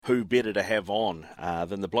who better to have on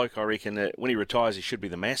than the bloke, I reckon, that when he retires, he should be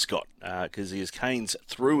the mascot because he is Canes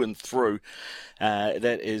through and through.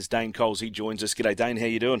 That is Dane Coles. He joins us. G'day, Dane. How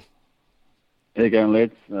you doing? How you going,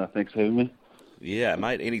 lads? Thanks for having me. Yeah,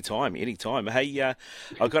 mate. Anytime. Hey,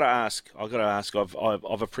 I've got to ask.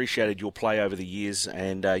 I've appreciated your play over the years,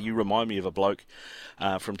 and you remind me of a bloke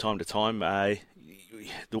from time to time.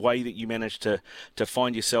 The way that you managed to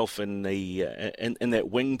find yourself in the in that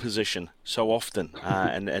wing position so often,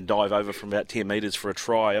 and dive over from about 10 metres for a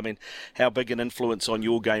try. I mean, how big an influence on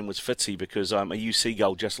your game was Fitzy? Because a you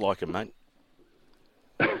seagull just like him, mate.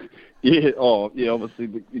 Yeah, obviously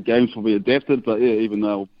the game's probably adapted, but yeah, even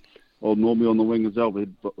though I'll normally on the wing as well,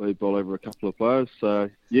 we'd bowl over a couple of players. So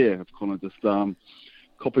yeah, I've kind of just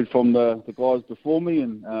copied from the guys before me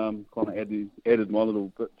and kind of added my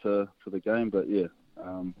little bit to the game. But yeah,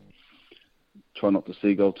 try not to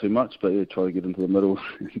seagull too much, but yeah, try to get into the middle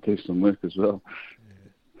and do some work as well.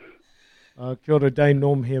 Kia ora, Dane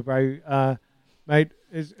Norm here, bro. Mate,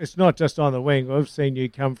 it's not just on the wing. I've seen you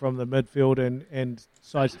come from the midfield and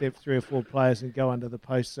sidestep 3 or 4 players and go under the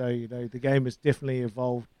post. So, you know, the game has definitely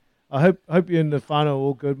evolved. I hope you're in the final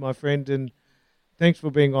all good, my friend, and thanks for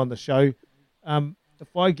being on the show.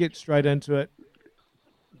 If I get straight into it,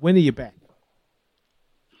 when are you back?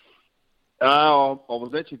 I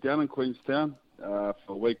was actually down in Queenstown for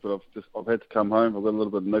a week, but I've had to come home. I've got a little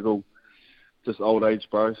bit of niggle, just old age,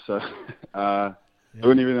 bro. So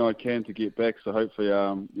doing everything I can to get back. So hopefully,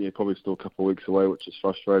 probably still a couple of weeks away, which is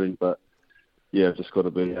frustrating. But yeah, I've just got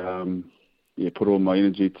to be put all my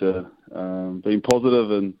energy to being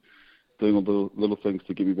positive and doing all the little things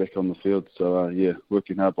to get me back on the field. So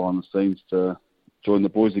working hard behind the scenes to join the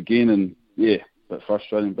boys again, and yeah, a bit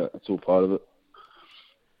frustrating, but it's all part of it.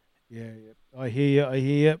 Yeah, I hear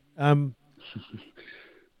you.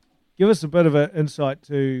 Give us a bit of an insight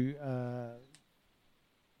to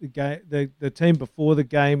the game, the team before the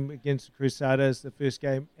game against the Crusaders, the first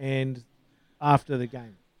game, and after the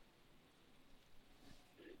game.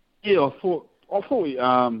 Yeah, I thought we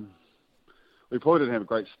probably didn't have a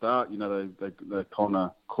great start. You know, they kind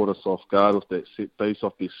of caught us off guard with that set piece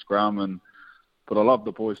off their scrum, but I love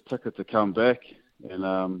the boys' ticket to come back, and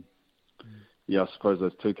I suppose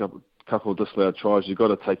those couple of disallowed tries, you've got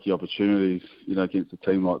to take the opportunities, you know, against a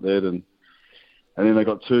team like that, and then they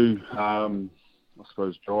got 2, I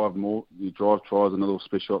suppose, drive tries and a little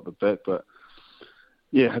special at the back, but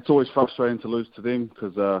yeah, it's always frustrating to lose to them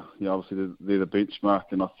because obviously they're the benchmark,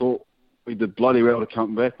 and I thought we did bloody well to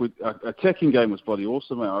come back. Our attacking game was bloody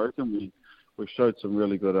awesome, mate. I reckon we showed some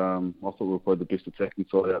really good. I thought we were probably the best attacking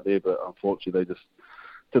side out there, but unfortunately they just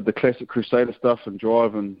did the classic Crusader stuff and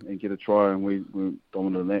drive and get a try, and we were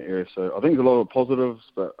dominant in that area. So I think there's a lot of positives,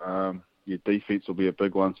 but defense will be a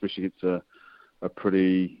big one, especially against a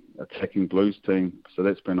pretty attacking Blues team. So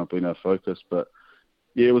that's been our focus. But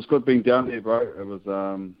yeah, it was good being down there, bro. It was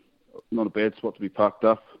not a bad spot to be parked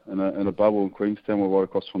up in a bubble in Queenstown. We're right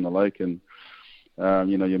across from the lake, and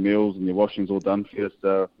your meals and your washing's all done for you.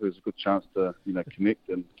 So it was a good chance to connect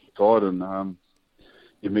and get tired and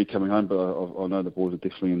me coming home, but I know the boys are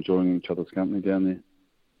definitely enjoying each other's company down there.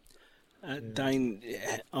 Dane,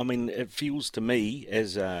 I mean, it feels to me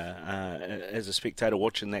as a spectator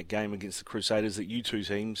watching that game against the Crusaders that your two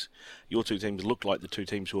teams looked like the two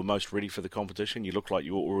teams who were most ready for the competition. You looked like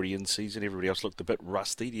you were already in season. Everybody else looked a bit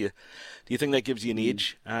rusty. Do you think that gives you an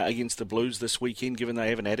edge against the Blues this weekend, given they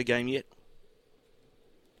haven't had a game yet?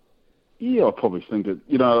 Yeah, I probably think that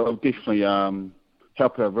it'll definitely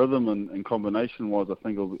help our rhythm and combination-wise. I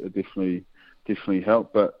think it'll definitely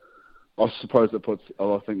help, but I suppose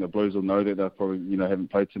I think the Blues will know that they probably,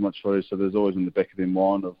 haven't played too much footy, so there's always in the back of their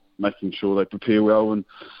mind of making sure they prepare well and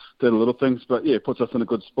do the little things. But yeah, it puts us in a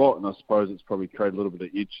good spot, and I suppose it's probably created a little bit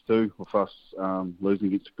of edge too with us losing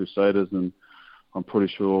against the Crusaders, and I'm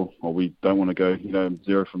pretty sure we don't want to go,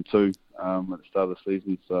 0 from 2 at the start of the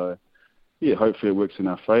season. So yeah, hopefully it works in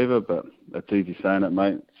our favour, but it's easy saying it,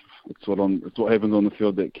 mate. It's what happens on the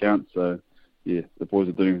field that counts. So yeah, the boys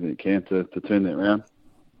are doing everything they can to turn that around.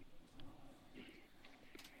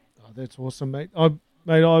 That's awesome, mate.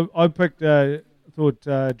 I picked. Thought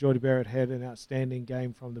Jordie Barrett had an outstanding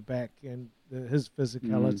game from the back, and his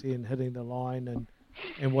physicality and hitting the line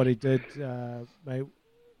and what he did, mate.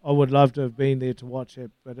 I would love to have been there to watch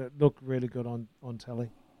it, but it looked really good on telly.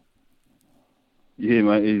 Yeah,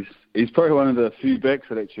 mate. He's probably one of the few backs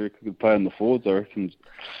that actually could play on the forwards. I reckon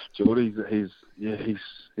Jordie. He's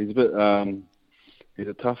a bit. He's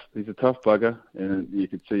a tough bugger, and you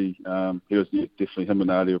could see he was definitely him and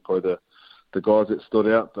Artie were probably the guys that stood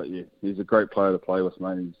out. But yeah, he's a great player to play with,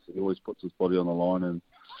 mate. He always puts his body on the line, and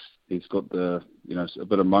he's got the a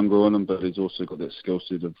bit of mongrel in him, but he's also got that skill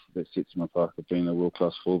set that sets him apart of being a world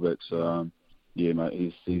class fullback. So yeah,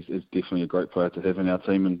 mate, he's definitely a great player to have in our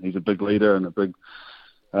team, and he's a big leader and a big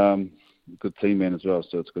good team man as well.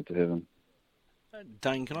 So it's good to have him.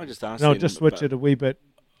 Dane, can I just ask? No, I'll just switch it a wee bit.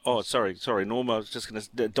 Oh, sorry, Norm. I was just going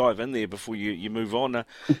to dive in there before you move on.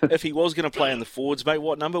 If he was going to play in the forwards, mate,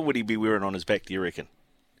 what number would he be wearing on his back, do you reckon?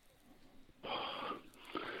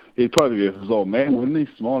 He'd probably be his old man, wouldn't he?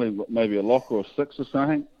 Smiling, maybe a lock or a 6 or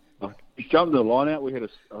something. He jumped the line out. I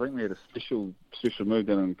think we had a special move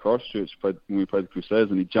down in Christchurch when we played the Crusaders,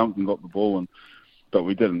 and he jumped and got the ball, but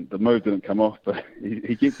we didn't. The move didn't come off, but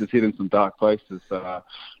he gets his head in some dark places. So,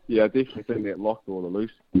 yeah, I definitely think that lock or the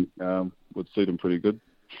loose would suit him pretty good.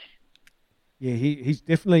 Yeah, he's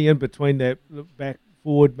definitely in between that back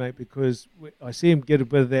forward, mate, because I see him get a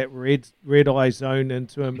bit of that red eye zone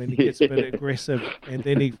into him, and he gets a bit aggressive, and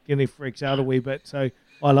then he freaks out a wee bit. So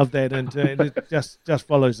I love that, and it just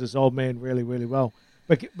follows this old man really, really well.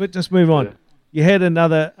 But just move on. Yeah. You had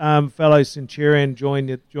another fellow Centurion join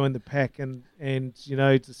the pack, and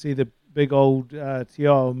to see the big old Te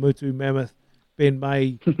Ao Mutu mammoth Ben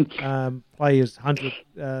May play his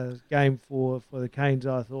 100th game for the Canes.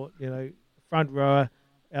 I thought, front rower,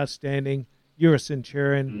 outstanding. You're a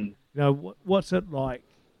Centurion. What's it like,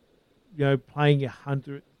 playing your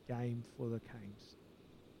 100th game for the Canes?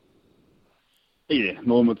 Yeah,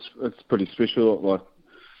 Norm, it's pretty special. Like,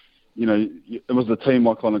 it was the team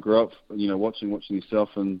I kind of grew up, watching yourself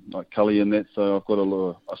and like Cully and that. So I've got a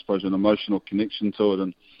little, I suppose, an emotional connection to it.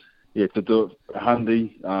 And yeah, to do it for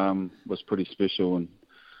Hundy was pretty special. And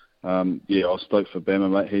I was stoked for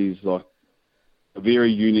Bama, mate. He's like a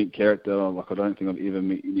very unique character. Like, I don't think I've ever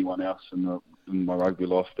met anyone else in my rugby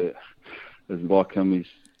life that is like him.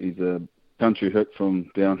 He's a country hick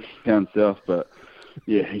from down south, but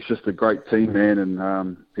yeah, he's just a great team man,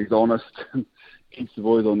 and he's honest, keeps the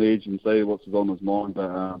boys on edge and say what's on his mind.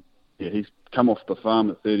 But he's come off the farm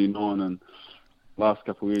at 39, and last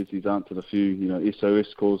couple of years he's answered a few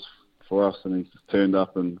SOS calls for us, and he's just turned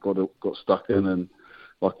up and got stuck in, and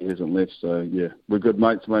like he hasn't left. So yeah, we're good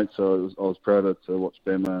mates, mate. So I was proud to watch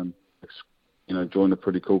Bama and join a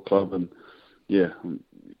pretty cool club, and yeah, I'm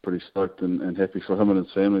pretty stoked and happy for him and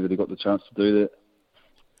his family that he got the chance to do that.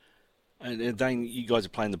 And Dane, you guys are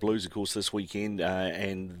playing the Blues, of course, this weekend,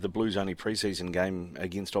 and the Blues' only pre-season game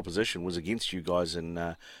against opposition was against you guys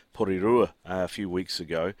in Porirua a few weeks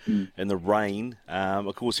ago in the rain.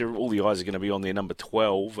 Of course, all the eyes are going to be on their number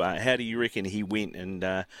 12. How do you reckon he went, and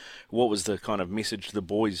what was the kind of message to the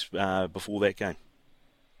boys before that game?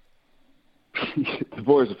 The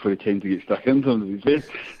boys are pretty keen to get stuck into him, to be fair.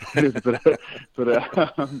 There's a bit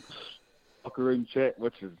of locker room chat,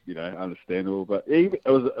 which is understandable. But it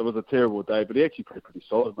was a terrible day. But he actually played pretty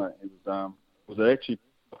solid, mate. It was actually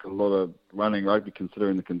like a lot of running rugby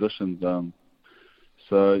considering the conditions.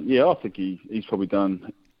 So yeah, I think he's probably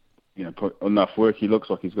done enough work. He looks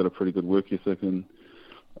like he's got a pretty good work ethic, and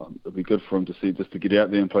it'll be good for him to see, just to get out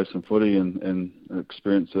there and play some footy and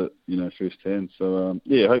experience it firsthand. So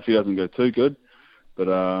hopefully he doesn't go too good, but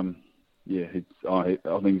I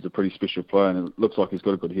think he's a pretty special player, and it looks like he's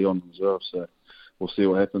got a good head on him as well, so we'll see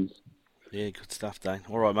what happens. Yeah, good stuff, Dane.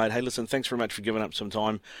 All right, mate. Hey, listen, thanks very much for giving up some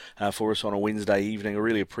time for us on a Wednesday evening. I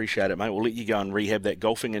really appreciate it, mate. We'll let you go and rehab that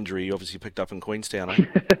golfing injury you obviously picked up in Queenstown, eh?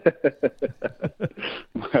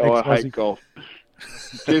 I hate golf.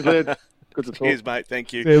 Cheers, Ed. Good to talk. Cheers, mate.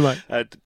 Thank you. See you, mate.